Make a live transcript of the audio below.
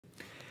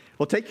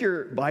Well, take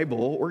your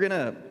Bible. We're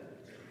going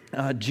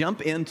to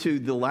jump into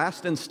the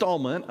last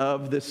installment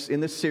of this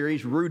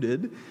series,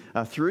 Rooted,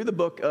 through the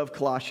book of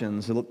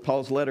Colossians,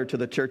 Paul's letter to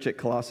the church at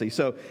Colossae.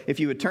 So if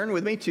you would turn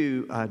with me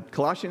to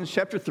Colossians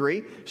chapter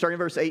 3, starting in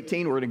verse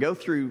 18, we're going to go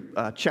through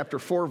chapter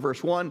 4,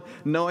 verse 1.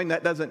 Knowing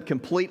that doesn't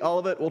complete all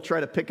of it, we'll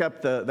try to pick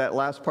up that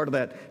last part of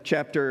that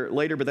chapter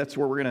later, but that's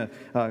where we're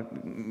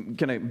going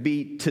to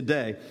be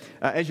today.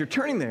 As you're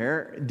turning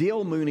there,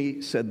 D.L.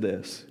 Mooney said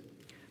this: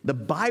 "The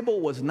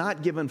Bible was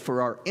not given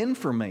for our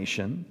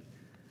information,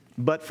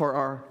 but for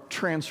our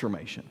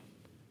transformation."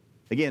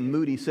 Again,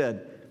 Moody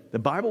said, the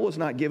Bible was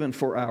not given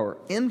for our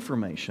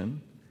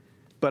information,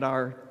 but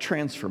our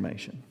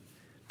transformation.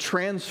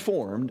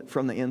 Transformed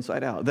from the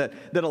inside out. That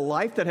a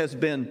life that has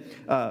been,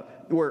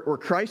 where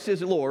Christ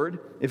is Lord,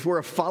 if we're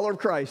a follower of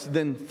Christ,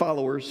 then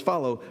followers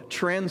follow.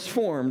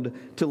 Transformed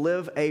to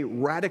live a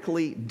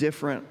radically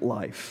different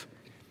life.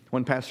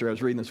 One pastor I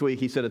was reading this week,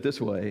 he said it this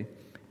way: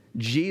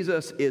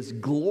 Jesus is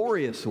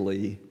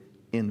gloriously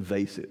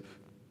invasive.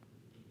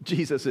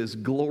 Jesus is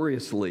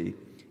gloriously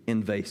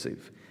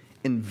invasive,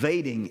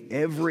 invading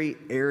every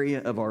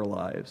area of our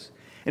lives.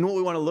 And what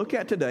we want to look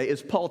at today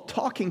is Paul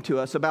talking to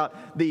us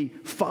about the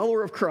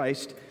follower of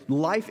Christ.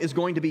 Life is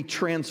going to be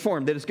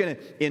transformed, that it's going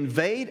to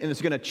invade and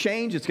it's going to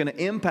change. It's going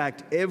to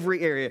impact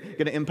every area,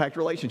 going to impact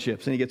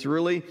relationships. And he gets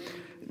really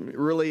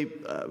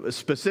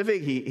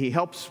specific. He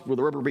helps where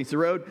the rubber meets the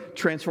road,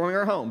 transforming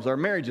our homes, our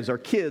marriages, our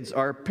kids,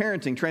 our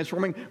parenting,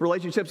 transforming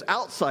relationships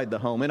outside the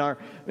home.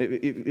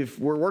 If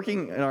we're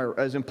working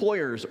as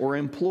employers or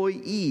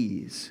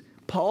employees,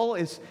 Paul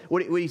is,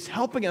 what he's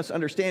helping us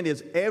understand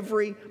is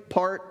every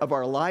part of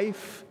our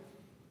life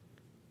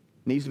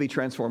needs to be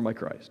transformed by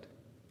Christ.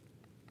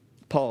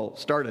 Paul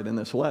started in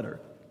this letter,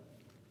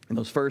 in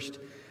those first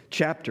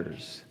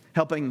chapters,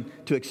 helping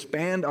to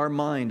expand our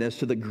mind as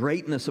to the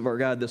greatness of our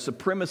God, the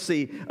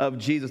supremacy of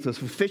Jesus, the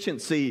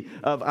sufficiency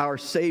of our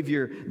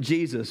Savior,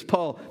 Jesus.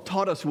 Paul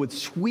taught us with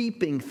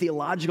sweeping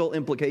theological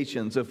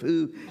implications of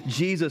who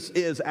Jesus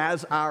is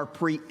as our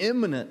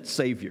preeminent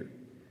Savior.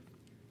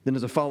 Then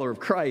as a follower of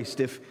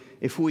Christ,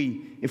 if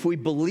we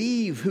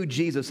believe who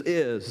Jesus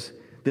is,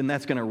 then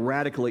that's going to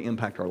radically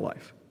impact our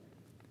life.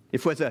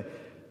 If as a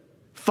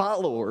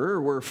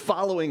follower we're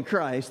following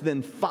Christ,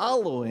 then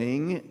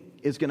following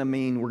is going to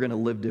mean we're going to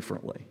live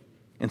differently.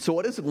 And so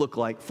what does it look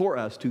like for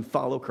us to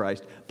follow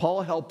Christ?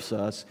 Paul helps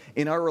us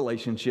in our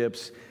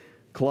relationships.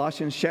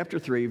 Colossians chapter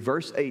 3,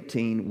 verse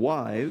 18,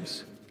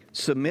 "Wives,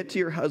 submit to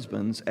your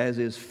husbands as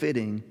is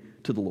fitting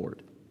to the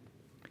Lord."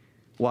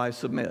 Wives,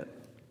 submit.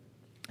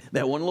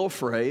 That one little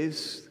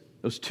phrase,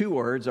 those two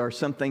words, are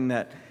something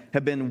that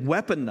have been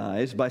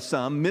weaponized by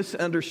some,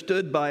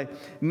 misunderstood by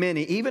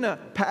many, even a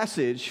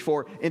passage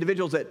for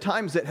individuals at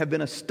times that have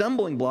been a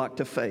stumbling block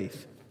to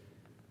faith.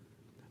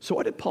 So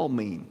what did Paul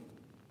mean?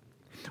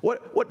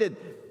 What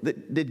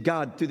did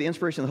God, through the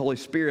inspiration of the Holy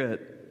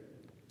Spirit,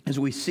 as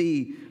we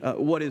see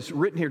what is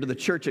written here to the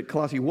church at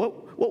Colossae,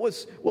 what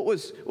was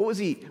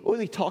he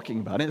talking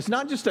about? And it's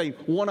not just a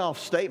one-off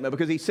statement,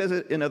 because he says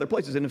it in other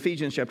places. In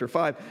Ephesians chapter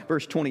 5,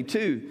 verse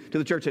 22, to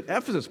the church at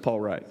Ephesus,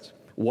 Paul writes,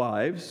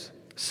 "Wives,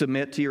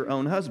 submit to your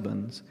own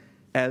husbands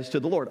as to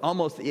the Lord."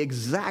 Almost the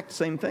exact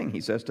same thing he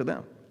says to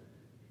them.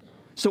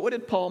 So what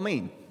did Paul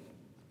mean?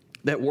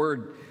 That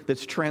word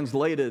that's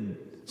translated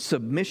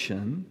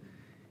submission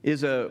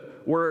is a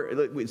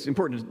word. It's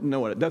important to know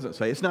what it doesn't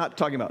say. It's not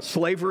talking about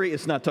slavery.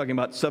 It's not talking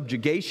about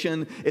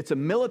subjugation. It's a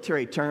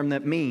military term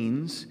that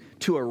means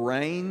to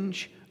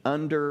arrange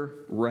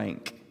under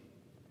rank.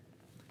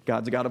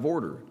 God's a God of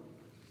order.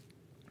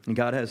 And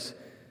God has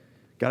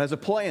a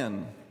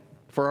plan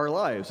for our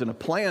lives and a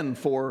plan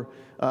for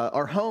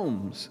our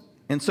homes.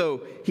 And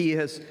so he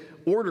has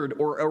ordered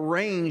or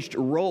arranged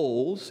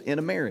roles in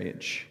a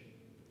marriage.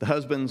 The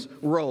husband's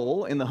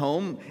role in the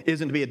home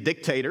isn't to be a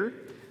dictator,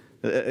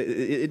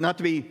 not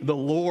to be the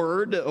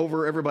Lord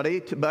over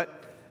everybody,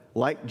 but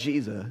like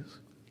Jesus,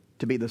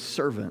 to be the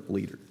servant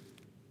leader.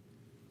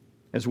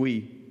 As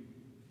we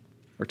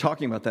are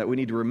talking about that, we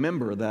need to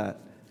remember that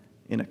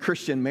in a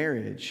Christian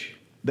marriage,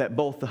 that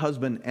both the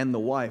husband and the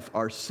wife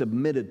are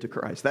submitted to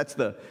Christ. That's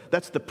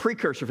the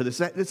precursor for this.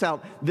 That's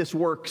how this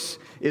works,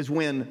 is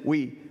when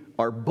we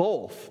are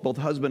both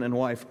husband and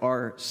wife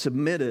are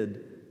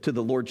submitted to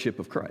the lordship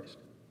of Christ.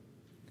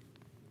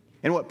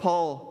 And what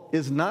Paul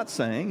is not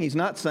saying, he's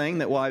not saying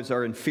that wives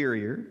are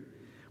inferior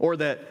or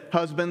that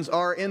husbands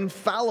are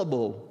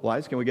infallible.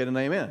 Wives, can we get an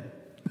amen?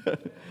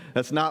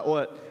 That's not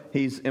what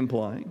he's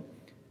implying.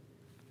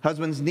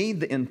 Husbands need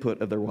the input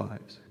of their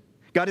wives.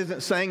 God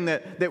isn't saying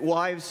that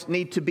wives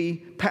need to be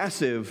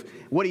passive.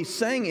 What he's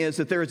saying is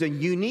that there is a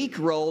unique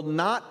role,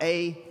 not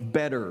a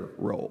better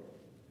role.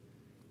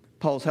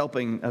 Paul's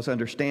helping us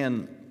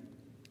understand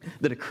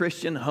that a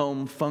Christian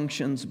home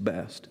functions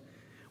best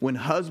when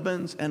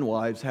husbands and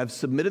wives have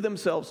submitted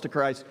themselves to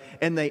Christ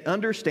and they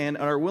understand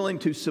and are willing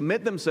to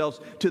submit themselves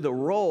to the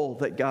role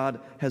that God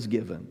has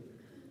given.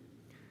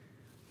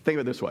 Think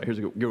of it this way. Here's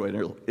a good way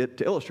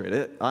to illustrate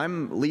it.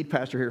 I'm lead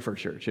pastor here at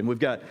First Church, and we've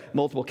got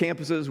multiple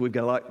campuses. We've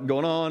got a lot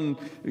going on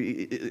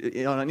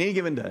any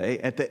given day.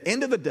 At the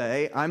end of the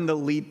day, I'm the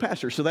lead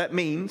pastor. So that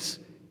means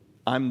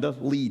I'm the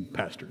lead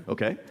pastor,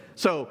 okay?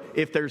 So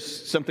if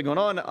there's something going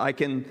on, I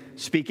can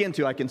speak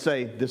into, I can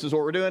say, this is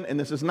what we're doing, and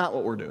this is not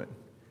what we're doing.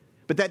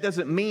 But that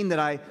doesn't mean that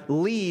I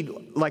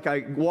lead like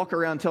I walk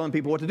around telling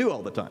people what to do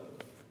all the time,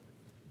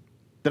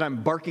 that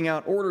I'm barking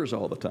out orders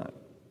all the time.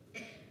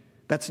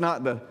 That's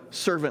not the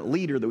servant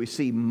leader that we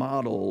see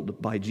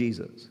modeled by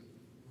Jesus.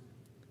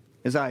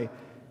 As I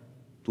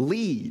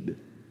lead,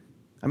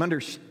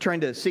 I'm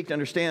trying to seek to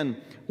understand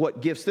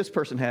what gifts this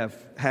person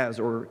has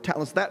or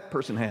talents that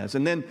person has,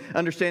 and then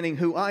understanding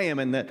who I am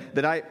and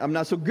that I'm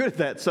not so good at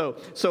that.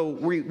 So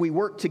we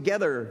work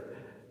together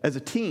as a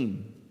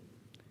team,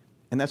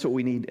 and that's what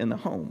we need in the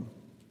home.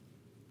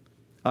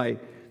 I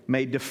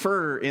may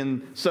defer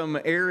in some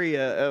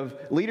area of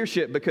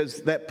leadership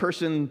because that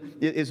person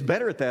is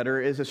better at that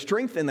or is a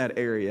strength in that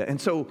area.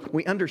 And so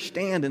we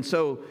understand, and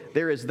so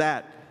there is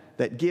that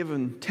give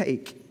and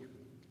take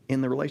in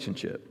the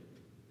relationship.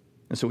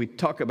 And so we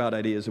talk about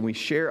ideas and we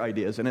share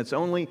ideas, and it's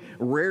only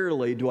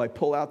rarely do I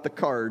pull out the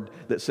card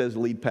that says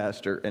lead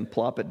pastor and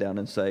plop it down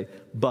and say,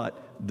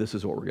 but this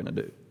is what we're going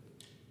to do.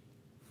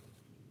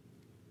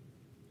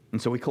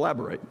 And so we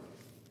collaborate,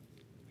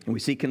 and we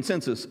see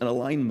consensus and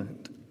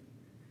alignment.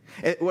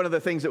 One of the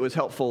things that was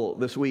helpful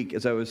this week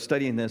as I was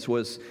studying this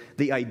was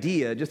the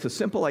idea, just a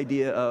simple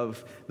idea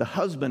of the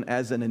husband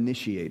as an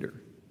initiator.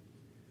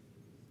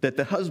 That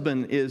the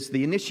husband is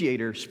the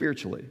initiator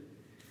spiritually,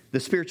 the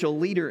spiritual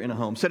leader in a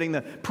home, setting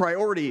the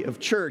priority of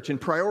church and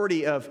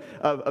priority of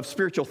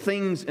spiritual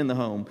things in the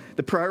home,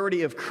 the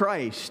priority of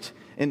Christ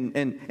and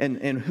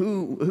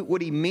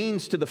what he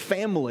means to the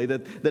family,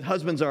 that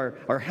husbands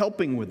are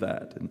helping with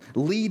that and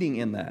leading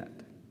in that.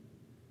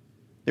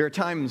 There are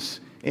times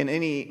in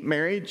any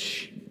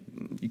marriage,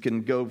 you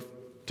can go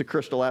to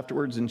Crystal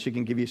afterwards and she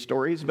can give you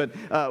stories, but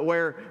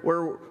where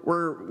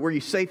you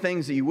say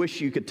things that you wish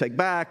you could take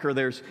back,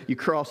 or you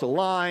cross a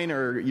line,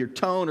 or your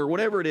tone, or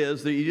whatever it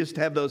is, that you just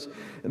have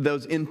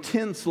those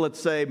intense, let's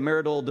say,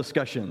 marital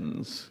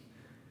discussions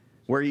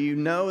where you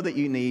know that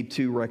you need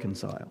to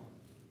reconcile.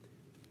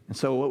 And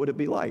so what would it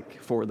be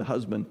like for the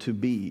husband to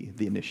be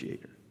the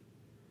initiator?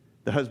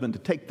 The husband to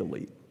take the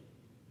lead,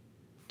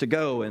 to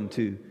go and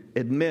to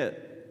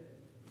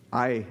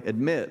I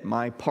admit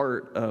my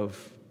part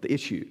of the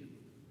issue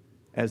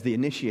as the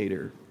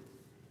initiator.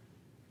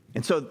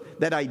 And so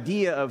that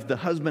idea of the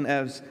husband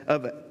as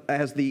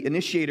the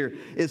initiator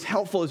is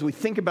helpful as we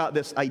think about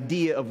this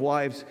idea of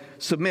wives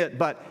submit.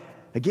 But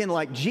again,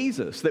 like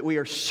Jesus, that we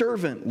are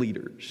servant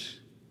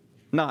leaders,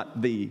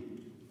 not the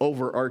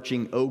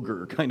overarching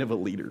ogre kind of a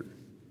leader.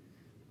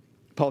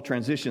 Paul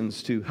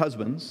transitions to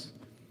husbands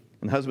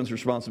and the husband's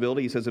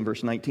responsibility. He says in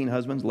verse 19,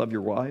 husbands, love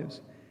your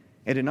wives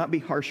and do not be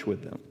harsh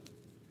with them.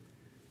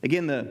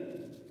 Again, the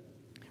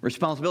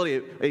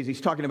responsibility, as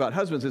he's talking about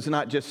husbands, is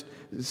not just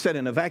said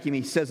in a vacuum.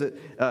 He says it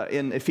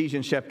in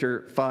Ephesians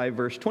chapter 5,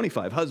 verse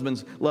 25.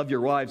 Husbands, love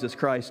your wives as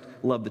Christ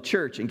loved the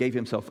church and gave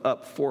himself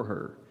up for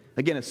her.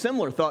 Again, a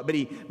similar thought, but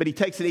he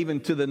takes it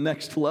even to the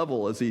next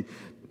level as he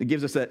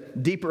gives us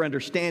that deeper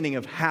understanding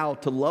of how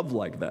to love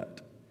like that.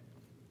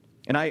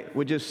 And I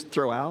would just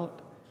throw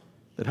out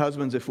that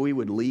husbands, if we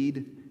would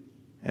lead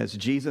as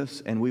Jesus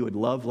and we would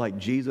love like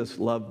Jesus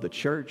loved the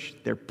church,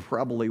 there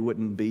probably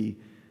wouldn't be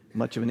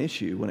much of an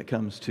issue when it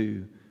comes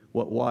to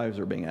what wives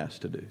are being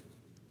asked to do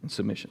in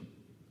submission.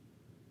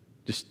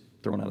 Just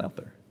throwing that out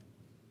there.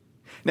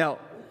 Now,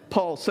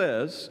 Paul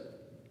tells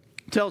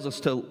us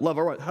to love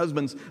our wives.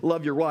 Husbands,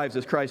 love your wives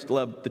as Christ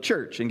loved the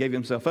church and gave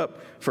himself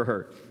up for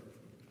her.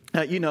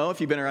 You know, if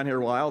you've been around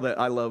here a while, that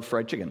I love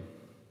fried chicken.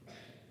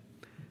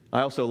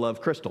 I also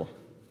love Crystal.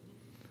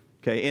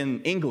 Okay,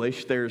 in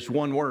English, there's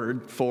one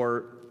word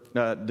for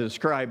to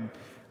describe.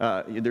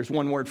 There's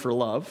one word for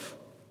love.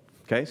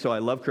 Okay, so I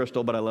love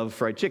Crystal, but I love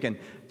fried chicken.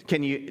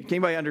 Can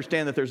anybody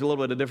understand that there's a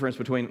little bit of difference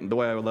between the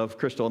way I love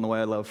Crystal and the way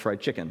I love fried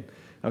chicken?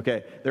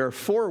 Okay, there are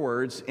 4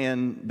 words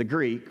in the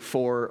Greek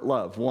for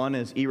love. One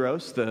is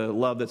eros, the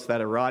love that's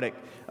that erotic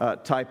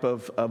type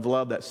of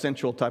love, that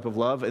sensual type of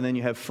love. And then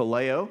you have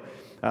phileo,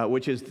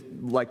 which is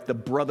like the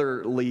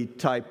brotherly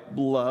type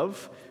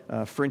love,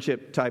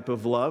 friendship type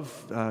of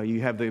love. You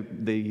have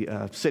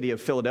the city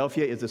of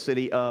Philadelphia is the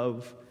city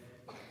of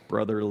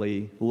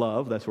brotherly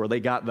love. That's where they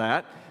got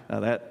that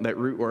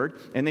root word.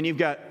 And then you've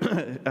got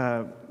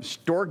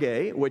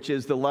storge, which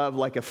is the love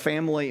like a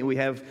family. We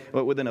have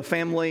within a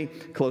family,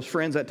 close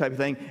friends, that type of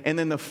thing. And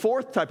then the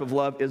 4th type of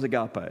love is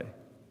agape,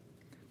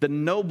 the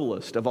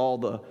noblest of all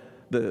the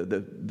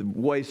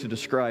ways to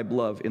describe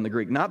love in the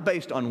Greek. Not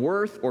based on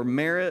worth or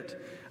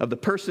merit of the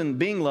person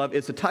being loved.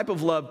 It's a type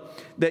of love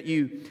that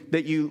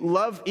you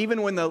love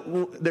even when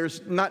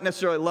there's not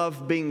necessarily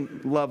love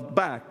being loved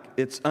back.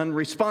 It's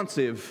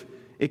unresponsive.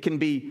 It can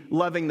be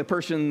loving the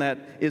person that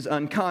is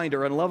unkind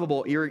or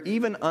unlovable. You're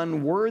even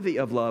unworthy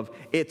of love.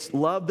 It's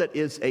love that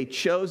is a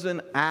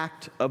chosen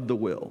act of the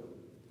will.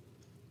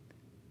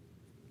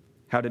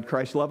 How did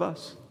Christ love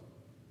us?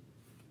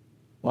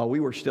 while we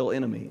were still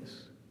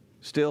enemies,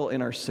 still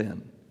in our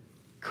sin,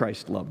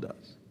 Christ loved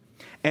us.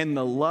 And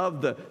the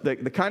love,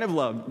 the kind of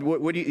love,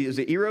 is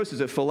it eros, is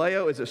it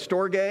phileo, is it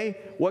storge?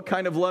 What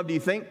kind of love do you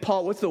think?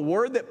 Paul, what's the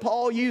word that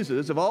Paul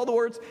uses? Of all the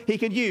words he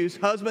could use,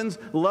 husbands,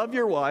 love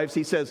your wives.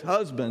 He says,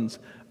 husbands,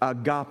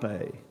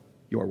 agape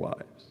your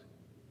wives.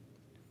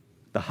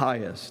 The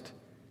highest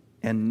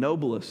and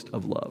noblest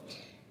of loves.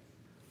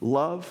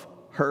 Love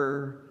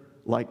her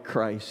like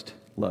Christ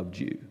loved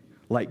you,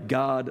 like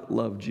God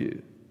loved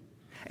you.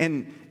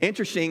 And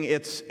interesting,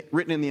 it's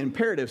written in the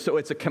imperative, so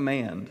it's a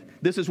command.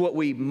 This is what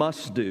we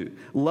must do.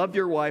 Love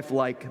your wife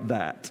like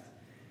that.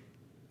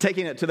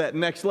 Taking it to that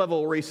next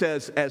level where he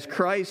says, as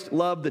Christ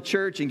loved the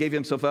church and gave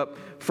himself up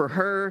for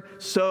her,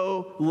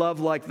 so love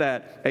like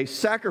that. A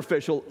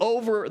sacrificial,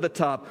 over the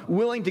top,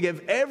 willing to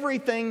give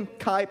everything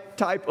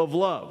type of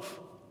love.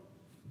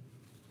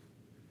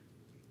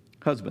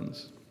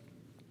 Husbands.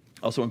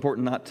 Also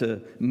important not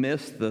to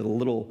miss the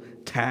little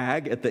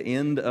tag at the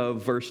end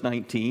of verse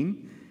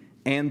 19.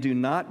 And do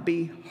not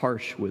be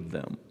harsh with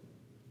them.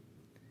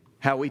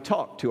 How we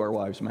talk to our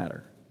wives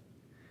matter.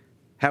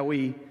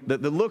 The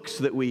looks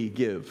that we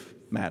give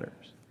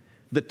matters.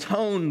 The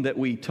tone that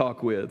we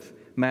talk with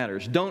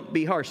matters. Don't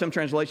be harsh. Some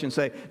translations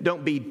say,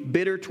 don't be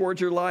bitter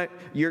towards your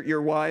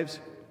wives.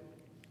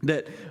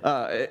 And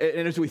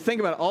as we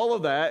think about all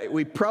of that,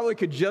 we probably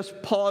could just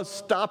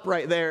stop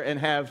right there and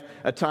have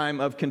a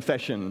time of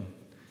confession.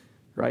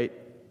 Right,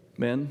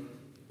 men?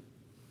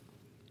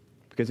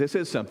 Because this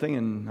is something,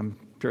 and I'm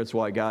sure that's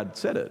why God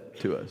said it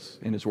to us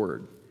in His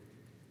Word.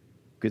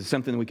 Because it's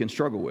something we can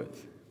struggle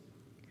with.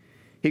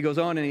 He goes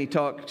on and he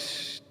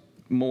talks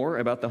more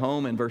about the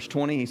home in verse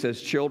 20. He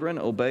says, children,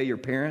 obey your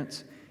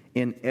parents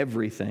in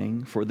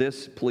everything, for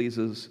this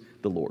pleases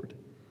the Lord.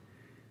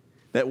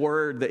 That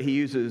word that he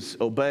uses,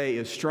 obey,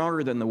 is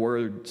stronger than the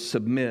word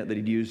submit that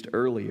he'd used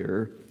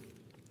earlier.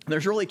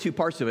 There's really two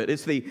parts of it.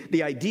 It's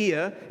the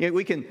idea,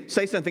 we can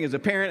say something as a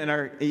parent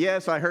and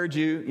yes, I heard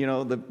you,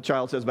 the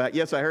child says back,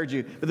 yes, I heard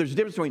you. But there's a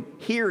difference between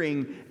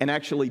hearing and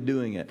actually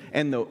doing it.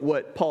 And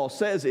what Paul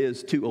says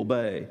is to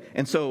obey.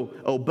 And so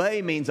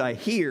obey means I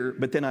hear,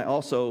 but then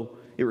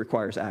it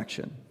requires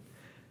action.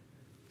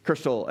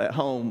 Crystal at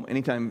home,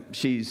 anytime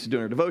she's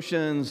doing her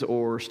devotions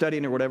or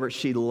studying or whatever,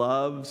 she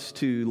loves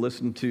to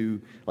listen to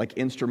like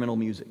instrumental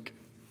music.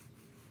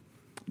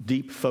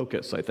 Deep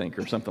Focus, I think,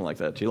 or something like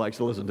that. She likes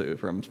to listen to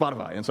from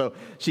Spotify. And so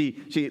she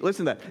listens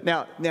to that.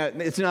 Now,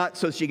 it's not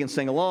so she can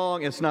sing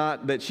along. It's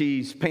not that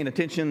she's paying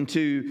attention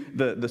to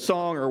the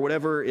song or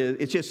whatever.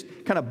 It's just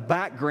kind of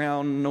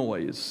background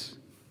noise.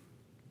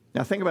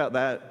 Now, think about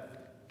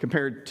that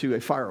compared to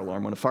a fire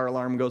alarm. When a fire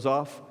alarm goes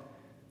off,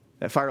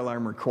 that fire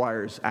alarm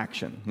requires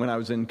action. When I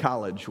was in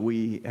college,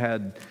 we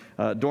had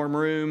a dorm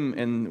room,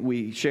 and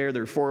we shared,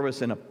 there were four of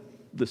us in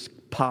this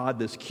pod,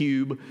 this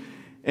cube.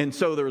 And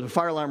so there was a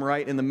fire alarm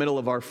right in the middle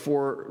of our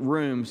 4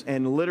 rooms.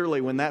 And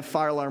literally when that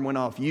fire alarm went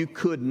off, you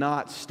could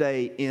not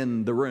stay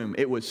in the room.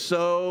 It was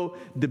so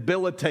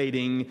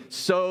debilitating,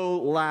 so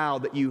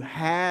loud that you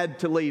had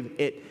to leave.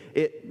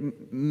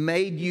 It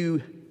made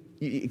you,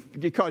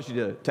 it caused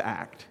you to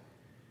act.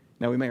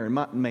 Now, we may or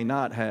may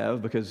not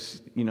have,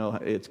 because,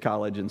 it's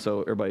college, and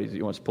so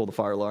everybody wants to pull the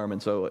fire alarm.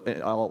 And so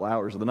at all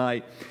hours of the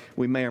night,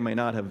 we may or may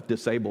not have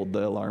disabled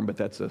the alarm, but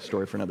that's a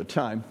story for another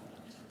time.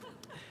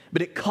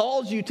 But it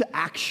calls you to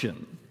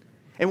action.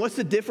 And what's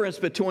the difference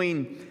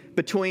between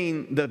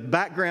the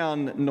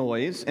background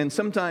noise, and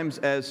sometimes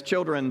as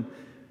children,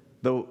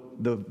 the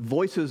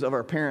voices of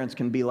our parents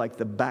can be like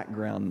the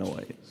background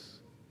noise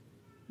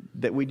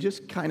that we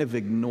just kind of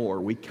ignore.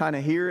 We kind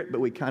of hear it,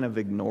 but we kind of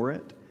ignore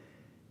it.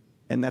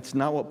 And that's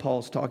not what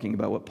Paul's talking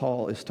about. What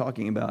Paul is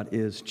talking about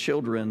is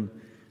children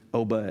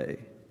obey.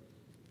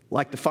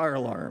 Like the fire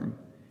alarm.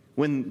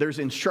 When there's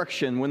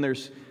instruction,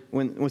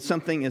 when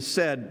something is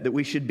said, that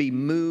we should be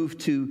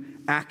moved to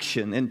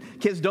action. And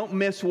kids, don't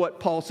miss what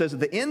Paul says at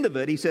the end of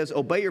it. He says,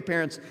 obey your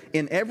parents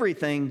in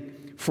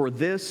everything, for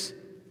this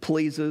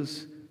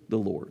pleases the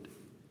Lord.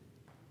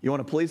 You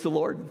want to please the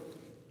Lord?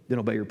 Then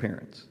obey your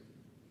parents.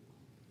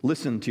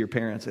 Listen to your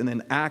parents and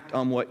then act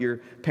on what your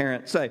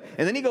parents say.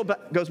 And then he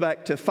goes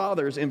back to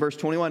fathers in verse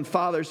 21.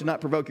 Fathers, do not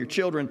provoke your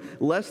children,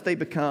 lest they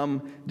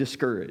become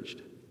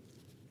discouraged.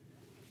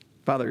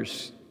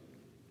 Fathers,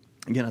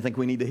 again, I think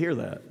we need to hear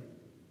that.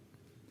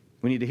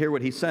 We need to hear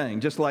what he's saying.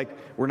 Just like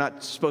we're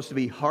not supposed to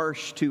be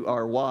harsh to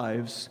our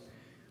wives,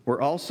 we're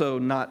also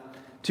not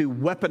to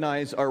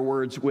weaponize our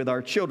words with our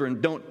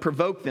children. Don't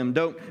provoke them.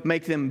 Don't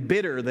make them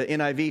bitter, the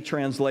NIV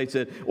translates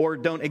it. Or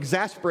don't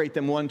exasperate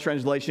them, one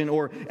translation,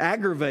 or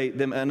aggravate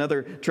them,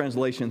 another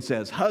translation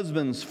says.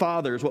 Husbands,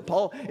 fathers, what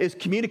Paul is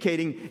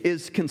communicating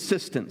is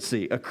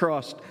consistency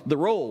across the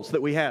roles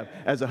that we have.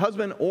 As a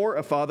husband or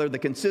a father, the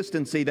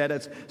consistency that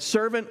as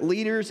servant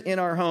leaders in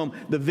our home,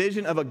 the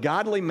vision of a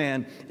godly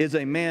man is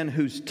a man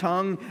whose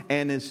tongue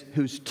and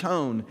whose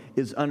tone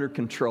is under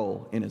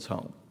control in his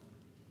home.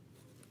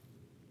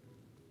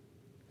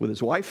 With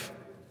his wife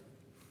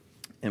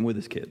and with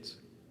his kids.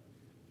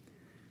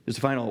 There's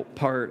the final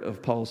part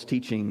of Paul's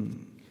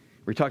teaching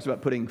where he talks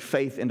about putting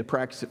faith into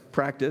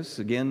practice,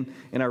 again,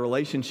 in our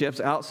relationships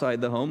outside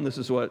the home. This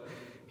is what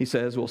he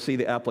says. We'll see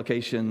the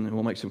application, and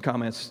we'll make some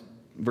comments.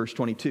 Verse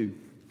 22.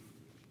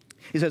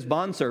 He says,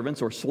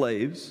 bondservants or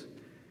slaves,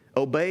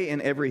 obey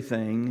in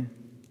everything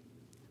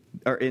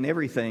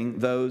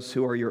those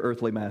who are your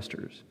earthly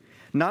masters,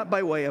 not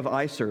by way of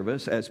eye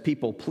service as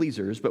people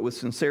pleasers, but with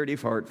sincerity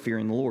of heart,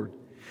 fearing the Lord.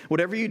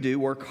 Whatever you do,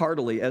 work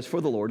heartily as for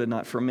the Lord and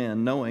not for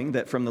men, knowing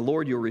that from the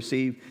Lord you'll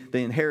receive the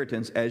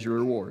inheritance as your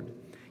reward.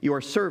 You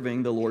are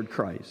serving the Lord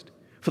Christ.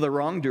 For the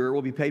wrongdoer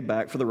will be paid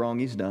back for the wrong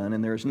he's done,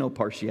 and there is no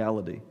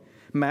partiality.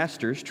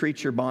 Masters,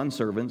 treat your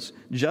bondservants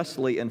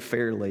justly and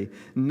fairly,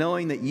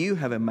 knowing that you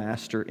have a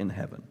master in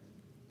heaven.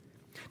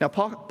 Now,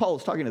 Paul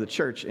is talking to the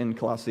church in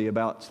Colossae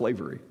about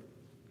slavery,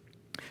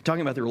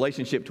 talking about the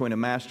relationship between a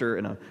master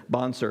and a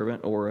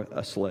bondservant or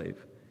a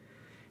slave.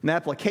 An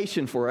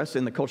application for us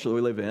in the culture that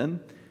we live in,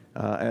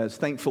 as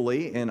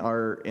thankfully in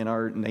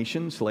our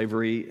nation,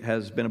 slavery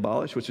has been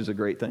abolished, which is a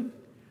great thing.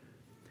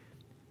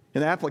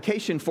 And the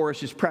application for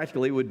us just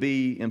practically would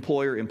be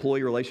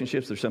employer-employee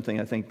relationships. There's something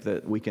I think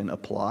that we can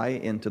apply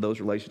into those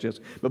relationships.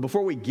 But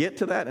before we get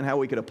to that and how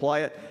we could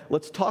apply it,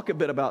 let's talk a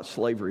bit about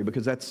slavery,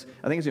 because I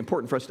think it's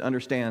important for us to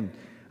understand,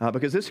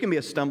 because this can be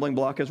a stumbling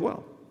block as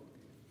well.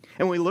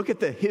 And when we look at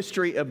the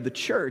history of the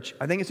church,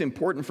 I think it's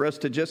important for us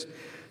to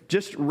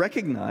just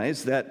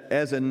recognize that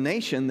as a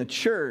nation, the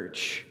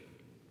church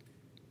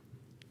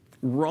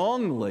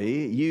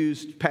wrongly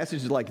used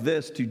passages like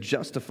this to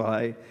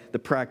justify the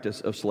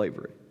practice of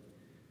slavery.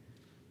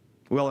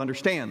 We all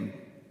understand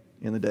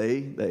in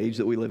the age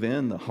that we live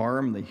in, the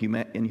harm, the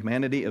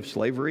inhumanity of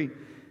slavery.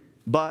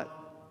 But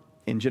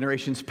in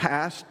generations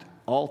past,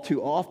 all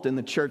too often,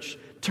 the church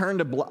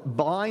turned a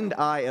blind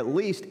eye, at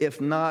least,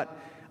 if not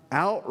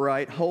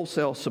outright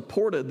wholesale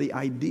supported the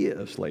idea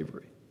of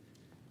slavery.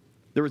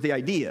 There was the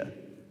idea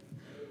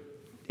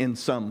in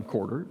some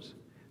quarters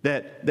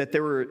that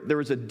there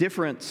was a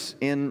difference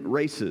in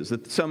races,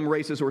 that some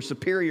races were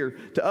superior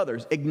to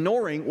others,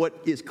 ignoring what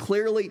is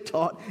clearly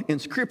taught in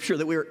Scripture,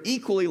 that we are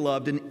equally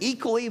loved and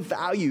equally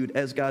valued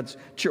as God's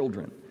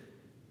children.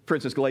 For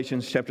instance,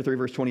 Galatians chapter 3,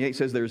 verse 28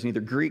 says, there's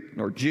neither Greek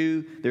nor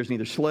Jew, there's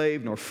neither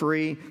slave nor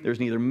free, there's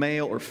neither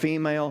male or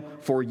female,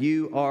 for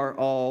you are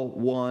all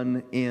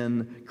one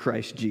in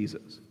Christ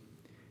Jesus.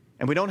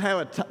 And we don't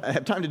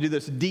have time to do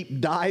this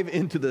deep dive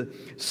into the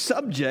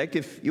subject.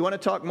 If you want to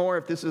talk more,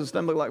 if this is a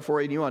stumbling block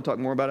for you and you want to talk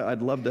more about it,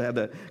 I'd love to have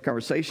that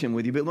conversation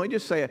with you. But let me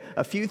just say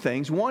a few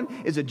things. One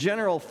is a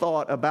general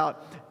thought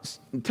about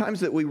times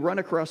that we run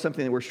across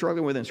something that we're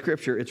struggling with in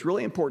Scripture. It's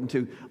really important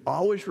to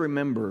always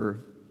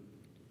remember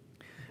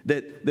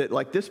that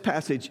like this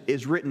passage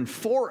is written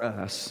for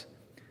us,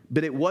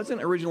 but it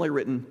wasn't originally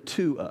written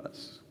to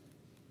us.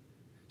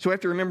 So we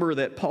have to remember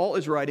that Paul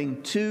is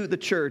writing to the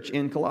church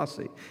in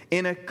Colossae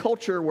in a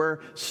culture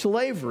where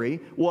slavery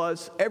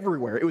was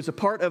everywhere. It was a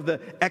part of the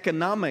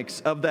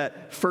economics of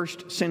that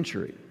first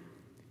century.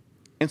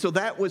 And so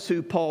that was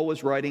who Paul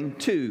was writing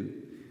to.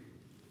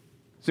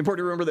 It's important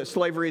to remember that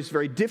slavery is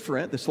very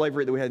different. The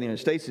slavery that we had in the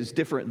United States is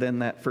different than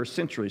that first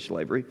century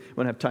slavery. We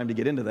don't have time to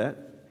get into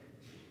that.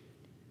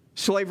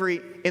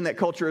 Slavery in that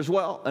culture as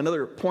well,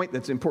 another point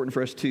that's important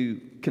for us to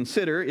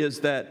consider is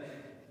that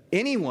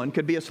anyone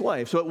could be a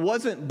slave. So it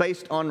wasn't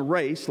based on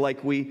race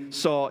like we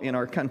saw in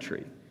our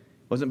country.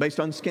 It wasn't based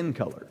on skin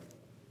color.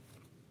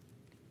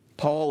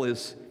 Paul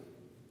is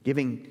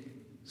giving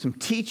some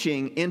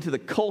teaching into the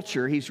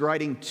culture. He's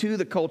writing to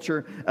the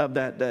culture of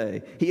that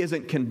day. He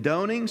isn't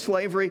condoning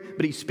slavery,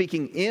 but he's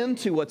speaking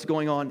into what's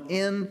going on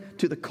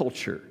into the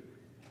culture.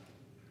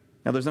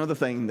 Now, there's another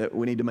thing that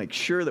we need to make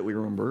sure that we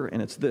remember,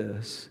 and it's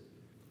this,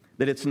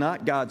 that it's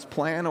not God's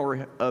plan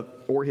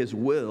or his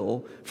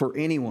will for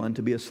anyone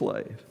to be a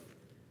slave.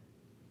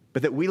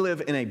 But that we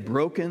live in a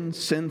broken,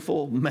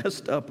 sinful,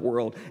 messed up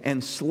world,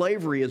 and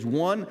slavery is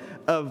one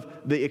of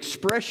the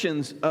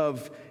expressions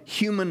of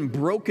human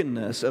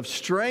brokenness, of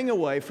straying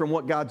away from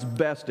what God's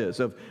best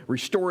is, of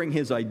restoring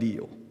his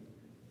ideal.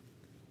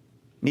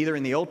 Neither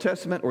in the Old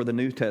Testament or the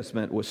New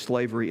Testament was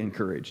slavery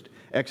encouraged.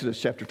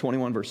 Exodus chapter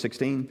 21, verse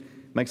 16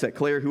 makes that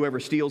clear. Whoever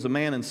steals a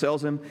man and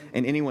sells him,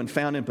 and anyone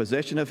found in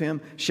possession of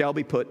him, shall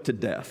be put to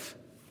death.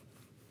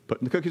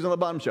 Putting the cookies on the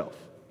bottom shelf.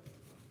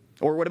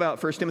 Or what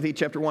about 1 Timothy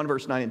chapter 1,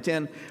 verse 9 and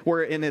 10,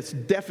 where in its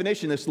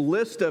definition, this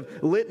list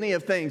of litany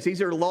of things,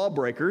 these are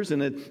lawbreakers,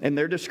 and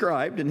they're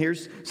described. And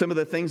here's some of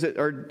the things that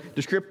are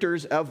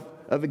descriptors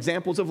of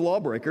examples of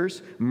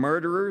lawbreakers: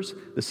 murderers,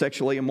 the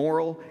sexually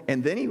immoral,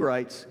 and then he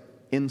writes,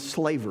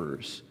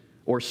 enslavers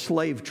or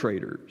slave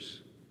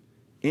traders.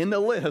 In the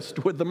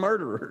list with the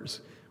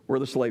murderers were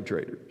the slave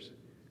traders.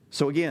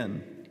 So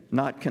again,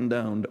 not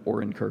condoned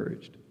or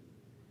encouraged.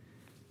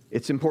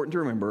 It's important to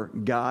remember,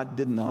 God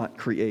did not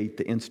create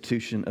the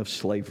institution of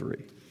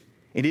slavery.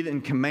 And he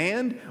didn't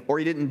command or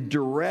he didn't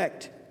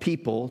direct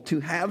people to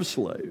have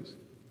slaves.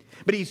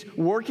 But he's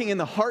working in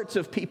the hearts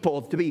of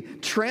people to be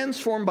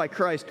transformed by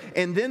Christ,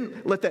 and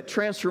then let that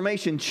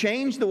transformation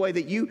change the way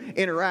that you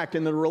interact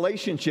in the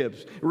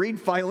relationships. Read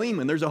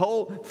Philemon. There's a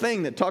whole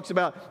thing that talks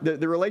about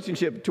the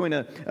relationship between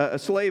a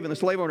slave and the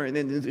slave owner,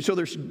 and so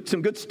there's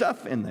some good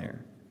stuff in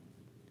there.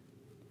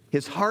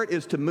 His heart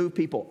is to move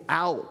people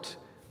out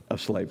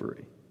of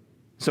slavery.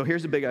 So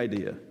here's the big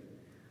idea.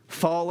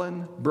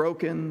 Fallen,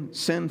 broken,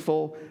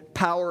 sinful,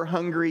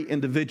 power-hungry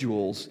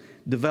individuals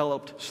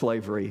developed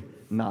slavery,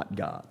 not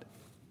God.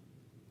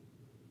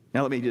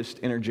 Now let me just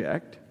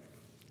interject a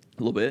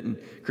little bit, and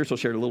Crystal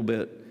shared a little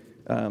bit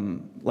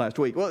last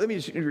week. Well, let me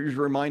just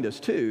remind us,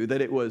 too,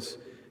 that it was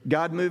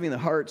God moving the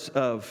hearts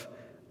of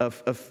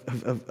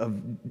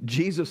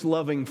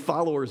Jesus-loving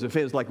followers of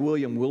his, like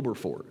William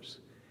Wilberforce,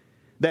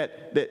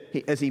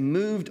 as he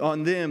moved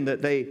on them,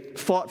 that they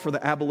fought for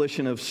the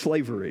abolition of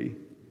slavery.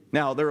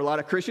 Now, there are a lot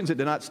of Christians that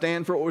did not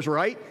stand for what was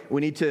right.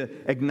 We need to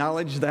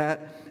acknowledge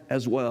that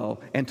as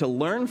well, and to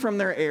learn from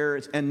their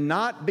errors and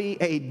not be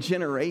a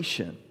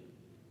generation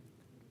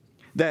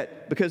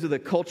that, because of the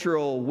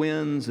cultural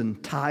winds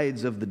and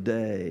tides of the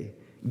day,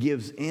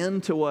 gives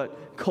in to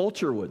what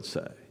culture would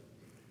say,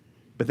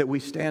 but that we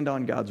stand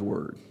on God's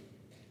word.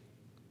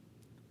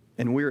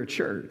 And we're a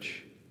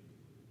church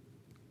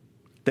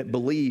that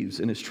believes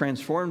and is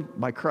transformed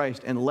by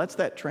Christ and lets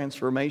that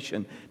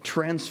transformation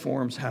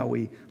transforms how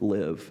we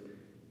live,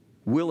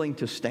 willing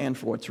to stand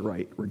for what's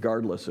right,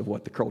 regardless of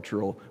what the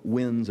cultural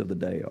winds of the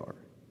day are.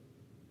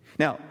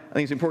 Now, I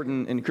think it's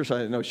important, and Chris,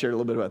 I know shared a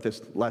little bit about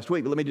this last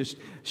week, but let me just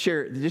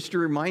share, just to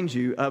remind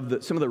you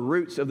of some of the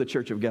roots of the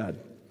Church of God.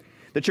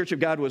 The Church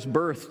of God was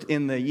birthed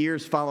in the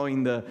years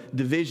following the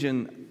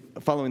division,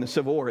 following the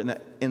Civil War in the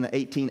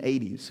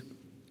 1880s.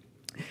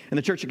 And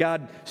the Church of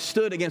God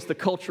stood against the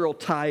cultural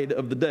tide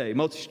of the day.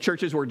 Most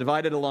churches were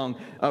divided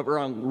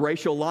around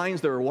racial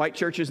lines. There were white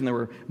churches and there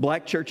were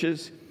black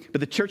churches.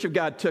 But the Church of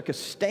God took a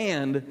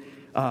stand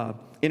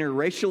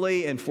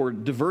interracially and for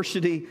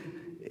diversity,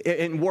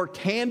 and worked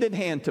hand in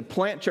hand to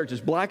plant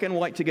churches, black and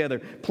white together,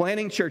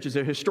 planting churches.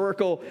 There are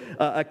historical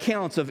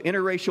accounts of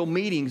interracial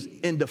meetings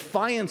in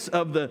defiance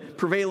of the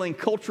prevailing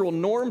cultural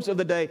norms of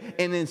the day,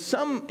 and in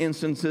some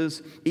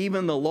instances,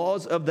 even the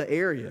laws of the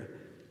area.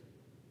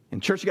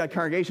 And Church of God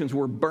congregations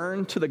were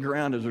burned to the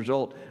ground as a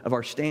result of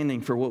our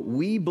standing for what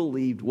we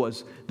believed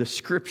was the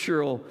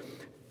scriptural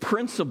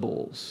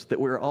principles that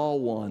we're all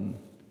one.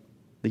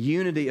 The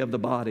unity of the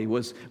body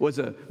was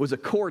a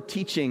core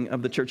teaching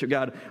of the Church of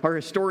God. Our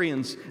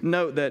historians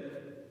note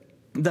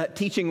that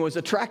teaching was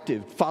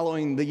attractive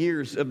following the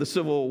years of the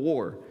Civil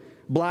War.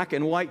 Black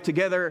and white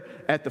together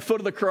at the foot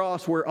of the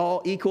cross, we're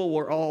all equal,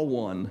 we're all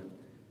one.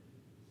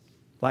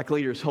 Black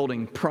leaders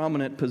holding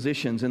prominent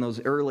positions in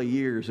those early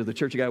years of the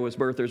Church of God was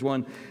birthed. There's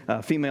one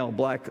female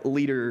black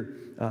leader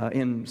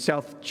in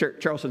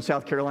Charleston,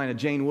 South Carolina,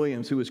 Jane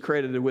Williams, who was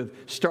credited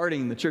with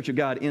starting the Church of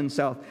God in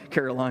South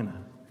Carolina.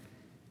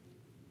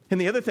 And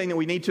the other thing that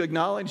we need to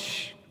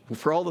acknowledge,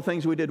 for all the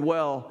things we did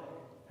well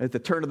at the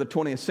turn of the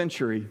 20th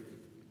century,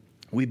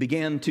 we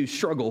began to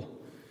struggle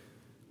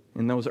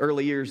in those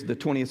early years of the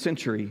 20th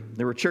century.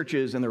 There were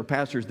churches and there were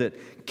pastors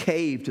that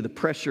caved to the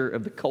pressure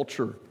of the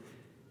culture.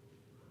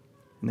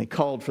 And they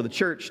called for the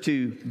church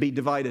to be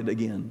divided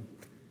again.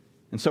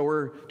 And so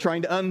we're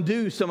trying to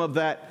undo some of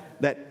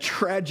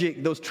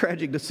those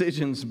tragic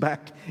decisions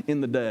back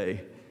in the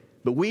day.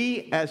 But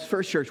we, as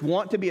First Church,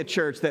 want to be a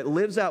church that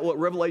lives out what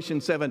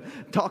Revelation 7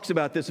 talks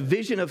about, this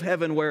vision of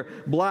heaven where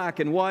black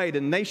and white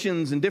and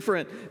nations and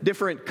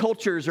different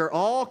cultures are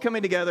all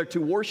coming together to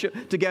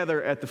worship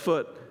together at the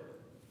foot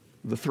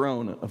of the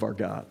throne of our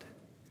God.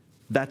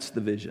 That's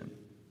the vision.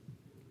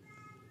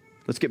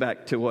 Let's get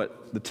back to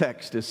what the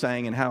text is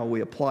saying and how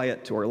we apply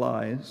it to our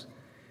lives.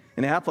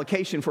 And the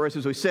application for us,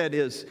 as we said,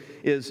 is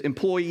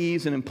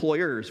employees and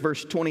employers.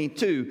 Verse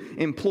 22,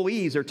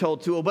 employees are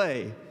told to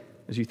obey.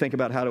 As you think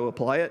about how to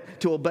apply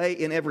it, to obey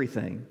in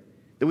everything.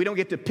 That we don't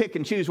get to pick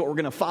and choose what we're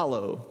going to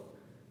follow.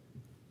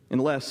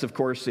 Unless, of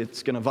course,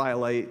 it's going to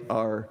violate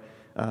our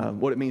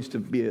what it means to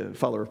be a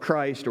follower of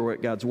Christ or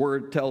what God's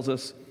Word tells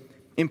us.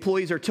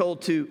 Employees are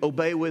told to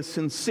obey with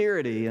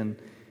sincerity and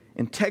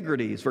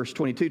integrity, as verse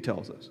 22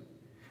 tells us.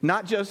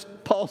 Not just,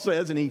 Paul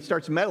says, and he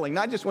starts meddling,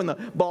 not just when the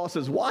boss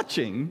is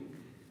watching,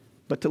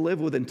 but to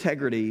live with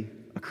integrity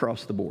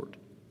across the board.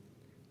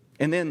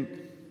 And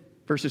then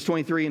verses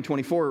 23 and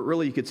 24,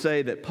 really you could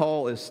say that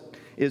Paul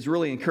is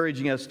really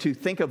encouraging us to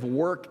think of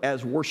work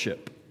as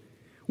worship.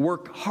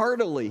 Work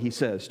heartily, he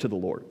says, to the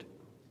Lord.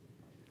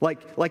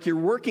 Like you're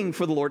working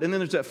for the Lord. And then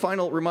there's that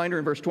final reminder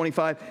in verse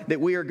 25 that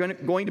we are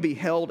going to be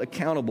held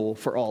accountable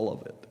for all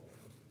of it.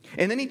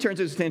 And then he turns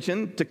his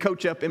attention to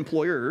coach up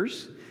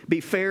employers.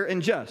 Be fair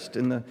and just.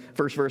 In the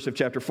first verse of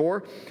chapter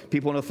 4,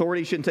 people in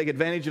authority shouldn't take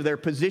advantage of their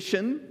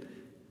position.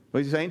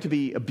 What he's saying, to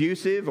be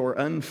abusive or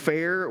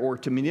unfair or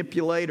to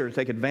manipulate or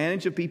take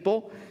advantage of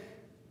people.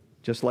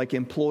 Just like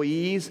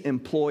employees,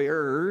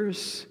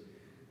 employers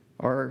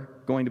are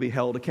going to be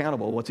held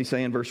accountable. What's he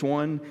saying in verse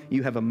 1?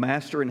 You have a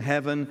master in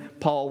heaven.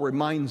 Paul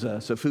reminds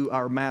us of who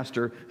our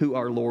master, who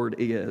our Lord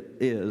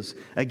is.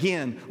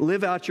 Again,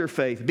 live out your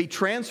faith. Be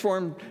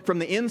transformed from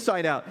the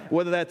inside out,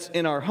 whether that's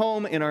in our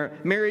home, in our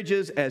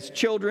marriages, as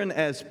children,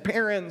 as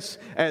parents,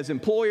 as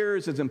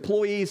employers, as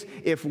employees.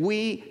 If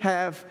we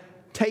have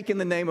taken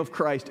the name of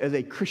Christ as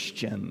a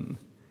Christian,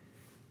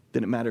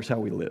 then it matters how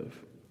we live.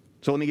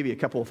 So let me give you a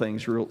couple of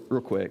things real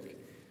quick,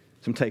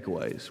 some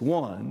takeaways.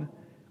 One,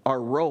 our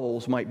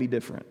roles might be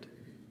different.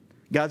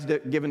 God's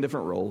given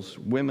different roles: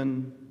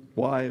 women,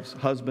 wives,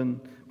 husband,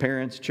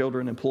 parents,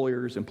 children,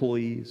 employers,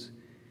 employees.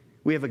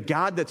 We have a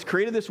God that's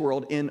created this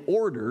world in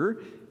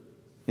order,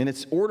 and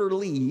it's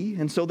orderly,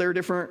 and so there are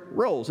different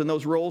roles, and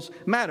those roles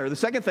matter. The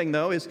second thing,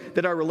 though, is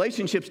that our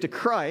relationships to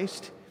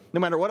Christ,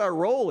 no matter what our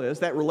role is,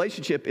 that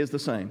relationship is the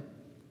same.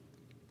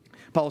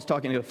 Paul's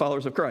talking to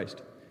followers of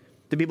Christ,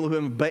 to people who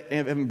have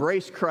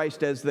embraced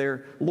Christ as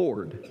their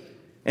Lord.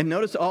 And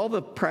notice all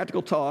the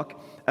practical talk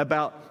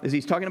about, as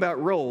he's talking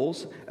about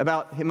roles,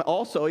 about him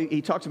also,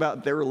 he talks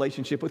about their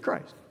relationship with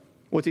Christ.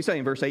 What's he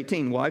saying? Verse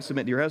 18, wives,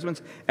 submit to your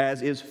husbands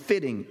as is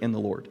fitting in the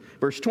Lord.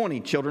 Verse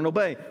 20, children,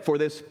 obey, for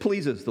this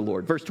pleases the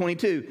Lord. Verse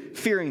 22,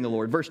 fearing the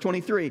Lord. Verse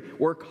 23,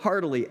 work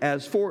heartily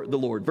as for the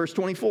Lord. Verse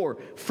 24,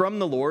 from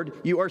the Lord,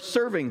 you are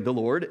serving the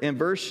Lord. And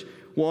verse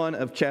 1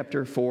 of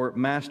chapter 4,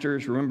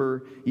 masters,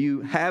 remember,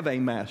 you have a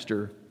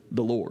master,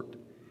 the Lord.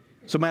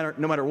 So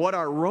no matter what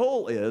our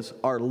role is,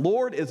 our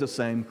Lord is the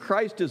same.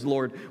 Christ is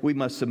Lord. We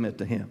must submit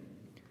to him.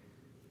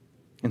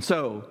 And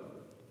so,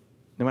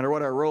 no matter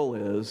what our role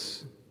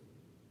is,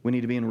 we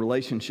need to be in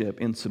relationship,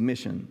 in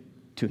submission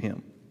to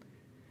him.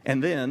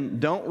 And then,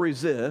 don't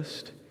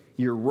resist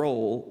your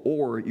role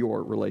or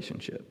your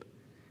relationship.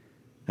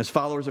 As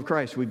followers of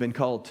Christ, we've been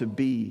called to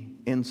be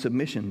in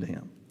submission to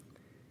him.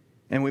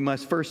 And we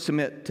must first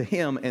submit to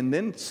him and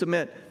then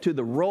submit to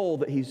the role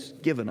that he's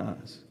given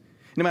us.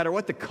 No matter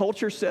what the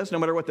culture says, no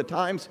matter what the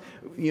times,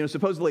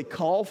 supposedly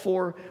call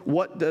for,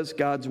 what does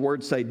God's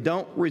word say?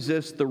 Don't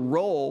resist the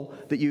role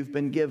that you've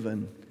been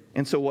given.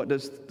 And so what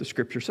does the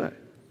scripture say?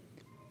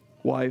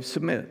 Wives,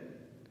 submit.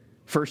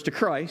 First to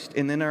Christ,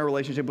 and then our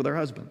relationship with our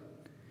husband.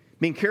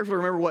 Being careful to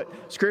remember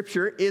what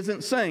Scripture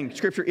isn't saying.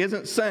 Scripture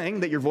isn't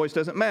saying that your voice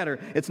doesn't matter.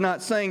 It's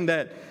not saying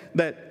that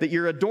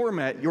you're a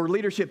doormat. Your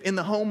leadership in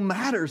the home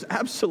matters,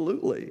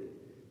 absolutely.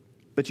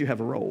 But you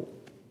have a role.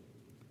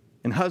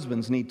 And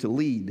husbands need to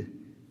lead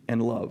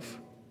and love.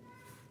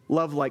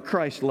 Love like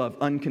Christ loved,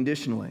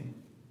 unconditionally.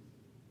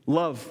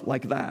 Love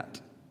like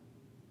that.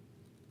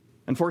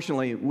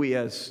 Unfortunately, we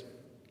as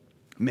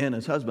men,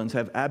 as husbands,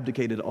 have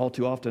abdicated all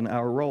too often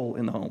our role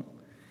in the home.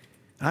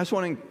 I just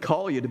want to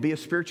call you to be a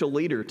spiritual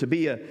leader, to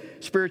be a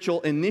spiritual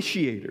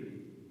initiator,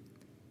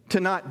 to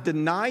not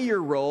deny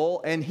your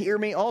role, and hear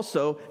me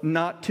also,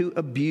 not to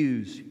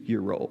abuse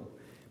your role.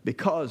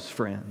 Because,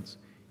 friends,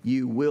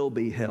 you will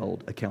be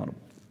held accountable.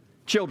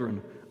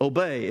 Children,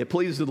 obey. It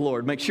pleases the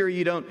Lord. Make sure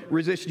you don't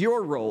resist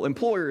your role.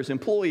 Employers,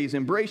 employees,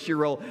 embrace your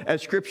role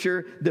as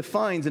Scripture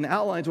defines and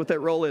outlines what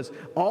that role is.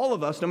 All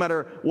of us, no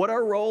matter what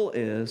our role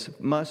is,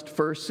 must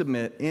first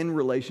submit in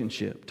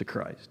relationship to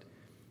Christ.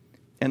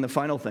 And the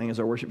final thing, as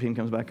our worship team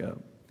comes back up,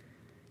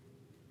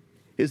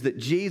 is that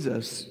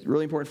Jesus,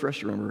 really important for us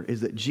to remember,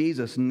 is that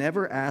Jesus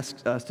never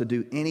asks us to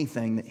do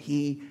anything that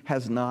he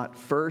has not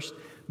first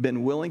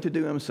been willing to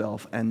do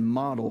himself and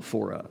model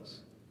for us.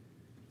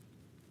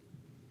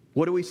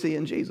 What do we see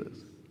in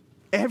Jesus?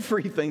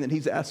 Everything that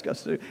he's asked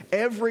us to do.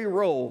 Every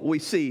role we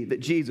see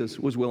that Jesus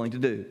was willing to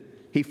do,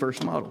 he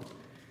first modeled.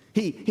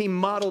 He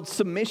modeled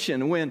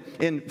submission when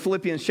in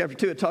Philippians chapter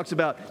 2 it talks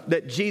about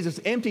that Jesus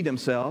emptied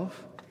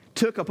himself,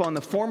 took upon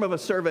the form of a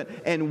servant,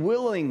 and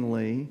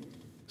willingly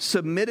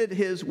submitted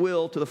his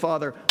will to the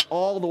Father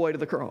all the way to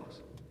the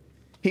cross.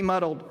 He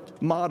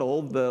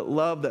modeled the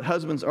love that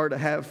husbands are to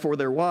have for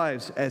their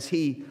wives as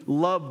he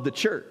loved the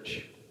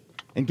church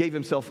and gave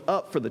himself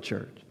up for the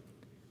church.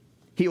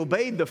 He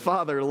obeyed the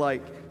Father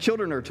like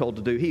children are told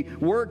to do. He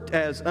worked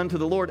as unto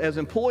the Lord as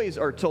employees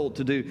are told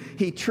to do.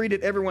 He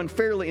treated everyone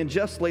fairly and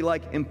justly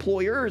like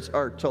employers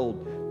are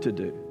told to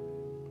do.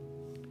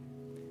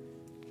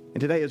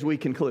 And today, as we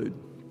conclude,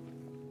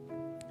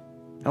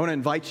 I want to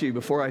invite you,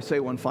 before I say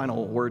one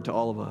final word to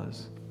all of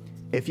us,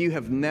 if you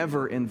have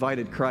never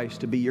invited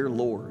Christ to be your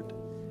Lord,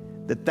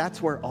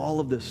 that's where all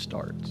of this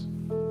starts.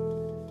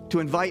 To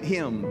invite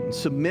him, and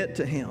submit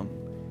to him,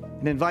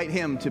 and invite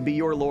him to be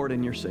your Lord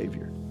and your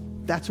Savior.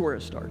 That's where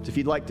it starts. If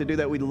you'd like to do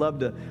that, we'd love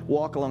to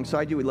walk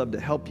alongside you. We'd love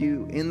to help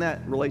you in that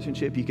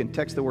relationship. You can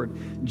text the word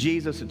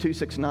Jesus at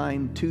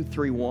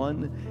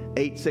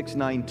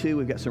 269-231-8692.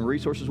 We've got some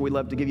resources we'd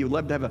love to give you. We'd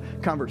love to have a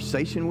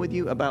conversation with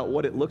you about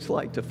what it looks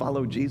like to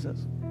follow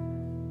Jesus.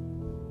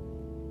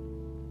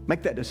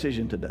 Make that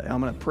decision today. I'm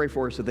going to pray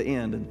for us at the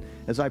end. And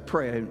as I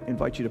pray, I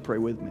invite you to pray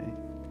with me.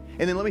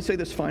 And then let me say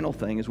this final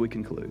thing as we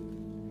conclude.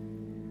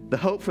 The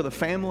hope for the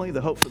family,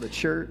 the hope for the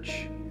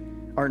church,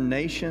 our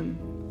nation,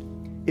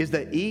 is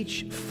that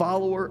each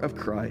follower of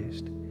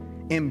Christ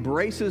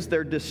embraces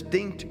their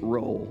distinct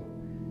role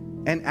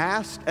and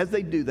ask, as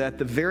they do that,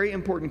 the very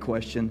important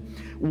question,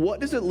 what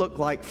does it look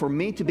like for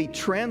me to be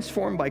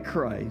transformed by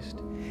Christ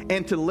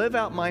and to live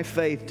out my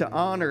faith to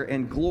honor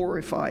and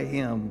glorify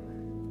Him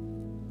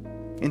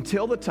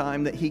until the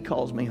time that He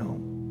calls me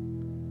home?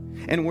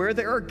 And where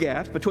there are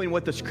gaps between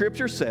what the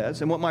Scripture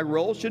says and what my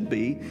role should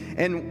be,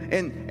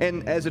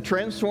 and as a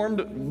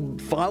transformed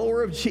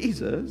follower of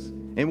Jesus,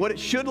 and what it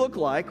should look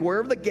like,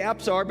 wherever the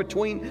gaps are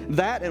between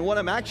that and what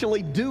I'm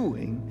actually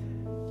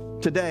doing,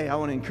 today I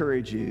want to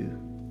encourage you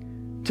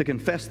to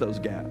confess those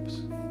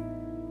gaps,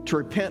 to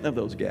repent of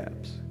those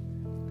gaps,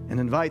 and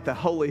invite the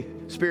Holy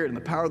Spirit and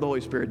the power of the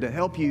Holy Spirit to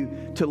help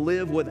you to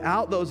live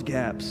without those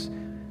gaps,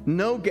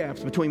 no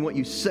gaps between what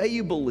you say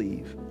you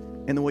believe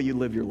and the way you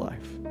live your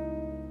life.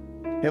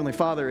 Heavenly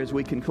Father, as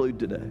we conclude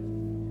today,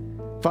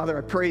 Father,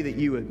 I pray that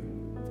you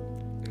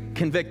would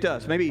convict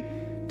us. Maybe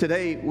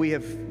today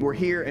we're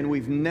here and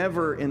we've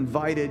never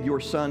invited your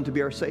Son to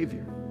be our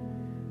Savior.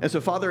 And so,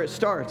 Father, it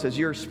starts as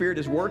your Spirit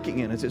is working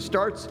in us. It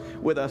starts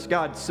with us,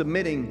 God,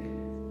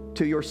 submitting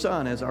to your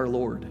Son as our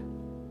Lord.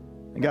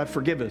 And God,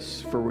 forgive us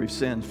for we've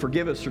sinned.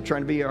 Forgive us for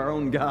trying to be our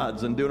own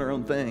gods and doing our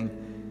own thing.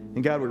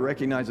 And God, we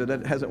recognize that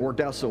that hasn't worked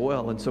out so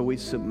well, and so we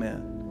submit.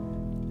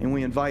 And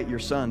we invite your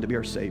Son to be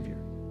our Savior.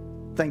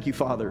 Thank you,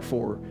 Father,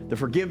 for the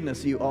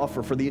forgiveness you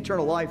offer, for the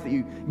eternal life that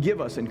you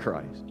give us in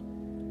Christ.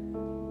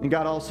 And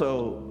God,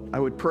 also, I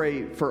would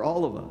pray for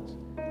all of us,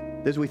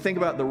 as we think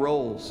about the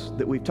roles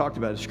that we've talked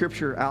about, as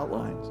Scripture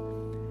outlines,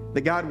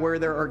 that God, where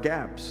there are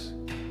gaps,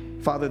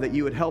 Father, that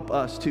you would help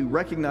us to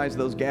recognize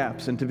those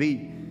gaps and to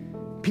be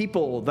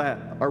people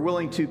that are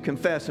willing to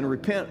confess and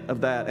repent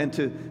of that and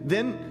to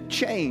then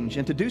change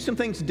and to do some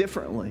things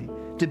differently,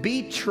 to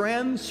be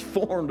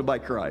transformed by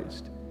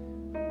Christ.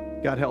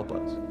 God, help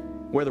us.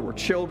 Whether we're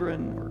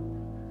children or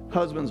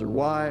husbands or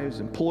wives,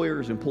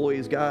 employers,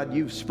 employees, God,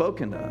 you've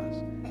spoken to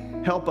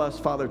us. Help us,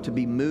 Father, to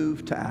be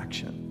moved to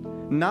action.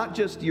 Not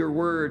just your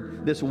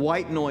word, this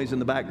white noise in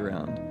the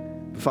background,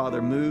 but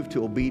Father, move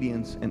to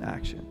obedience and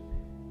action.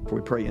 For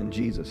we pray in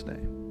Jesus'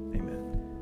 name.